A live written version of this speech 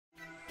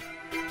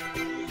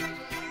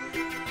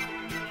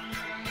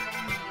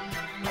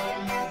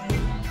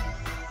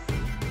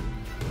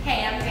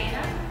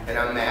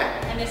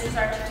this is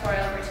our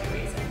tutorial for 2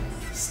 reasons.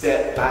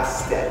 Step by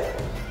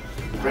step.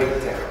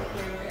 Breakdown.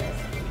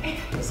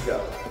 Let's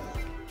go.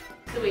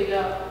 So we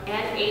go,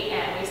 and 8,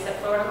 and we step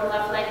forward on the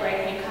left leg,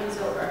 right hand comes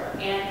over,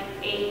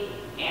 and 8,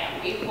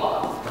 and we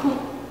walk. Boom.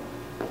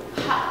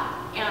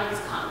 Ha, and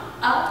come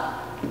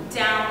up,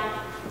 down,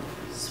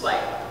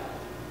 swipe,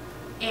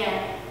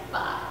 and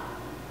 5.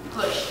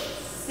 Push.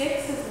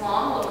 6 is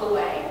long, look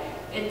away,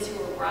 into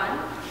a run,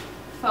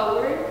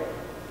 forward,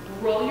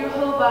 roll your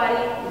whole body,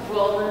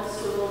 roll and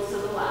swivel to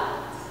the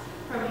left.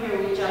 From here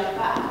we jump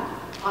back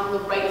on the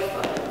right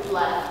foot,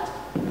 left,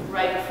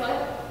 right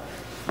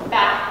foot,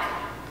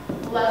 back,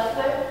 left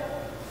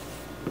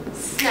foot,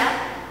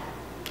 snap,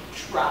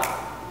 drop,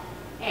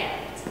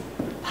 and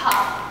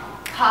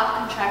pop.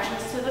 Pop,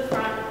 contractions to the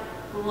front,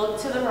 look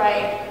to the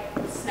right,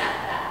 snap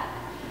back.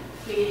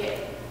 We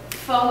hit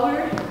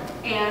forward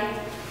and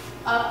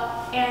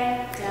up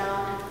and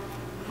down,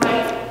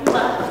 right,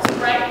 left,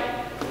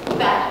 right,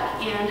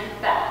 back, and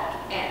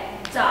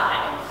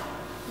dive.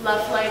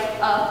 Left leg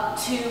up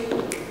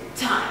 2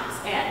 times,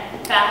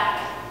 and back,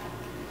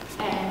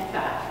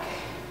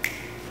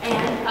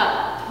 and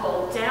up.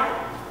 Hold down,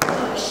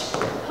 push,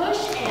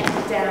 push,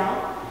 and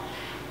down,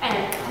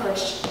 and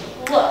push.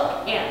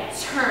 Look, and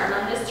turn.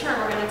 On this turn,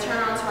 we're going to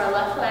turn onto our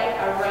left leg.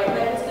 Our right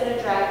leg is going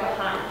to drag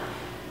behind.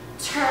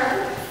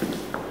 Turn.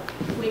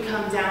 We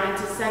come down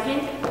into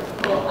second,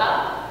 pull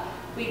up.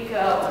 We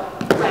go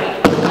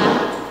right,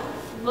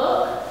 left,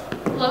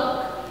 look,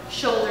 look.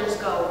 Shoulders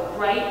go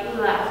right,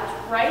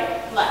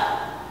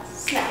 left,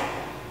 snap,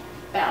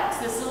 bounce.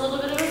 This is a little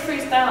bit of a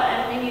freestyle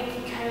ending. You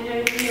can kind of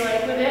do what you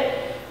like with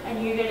it.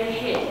 And you're going to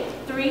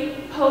hit 3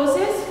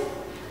 poses,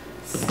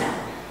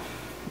 snap.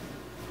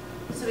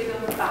 So we go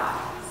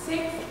 5,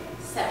 6,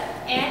 7,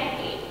 and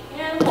 8,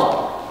 and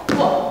walk,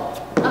 walk,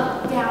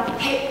 up, down,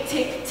 hit,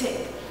 tick,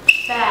 tick,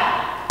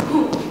 back,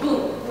 boom,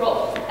 boom,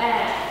 roll,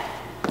 and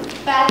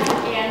back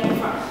and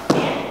front,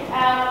 and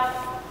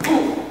out,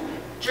 boom,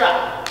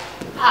 drop,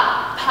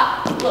 pop,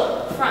 pop,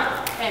 look,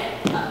 front,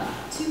 and up,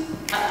 2,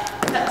 up,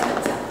 ta,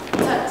 ta, ta,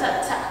 ta, ta,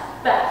 ta,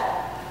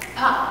 back,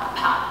 pop,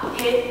 pop,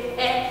 hit,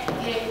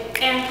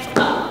 and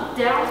up,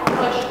 down,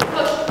 push,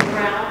 push,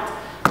 around,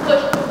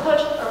 push,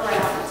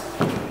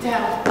 around,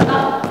 down,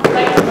 up,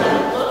 right,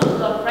 left,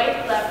 look,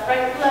 right,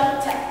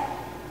 left, tap,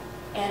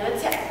 and a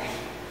tap,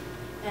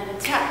 and a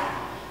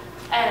tap,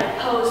 and a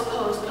pose,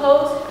 pose,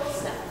 pose,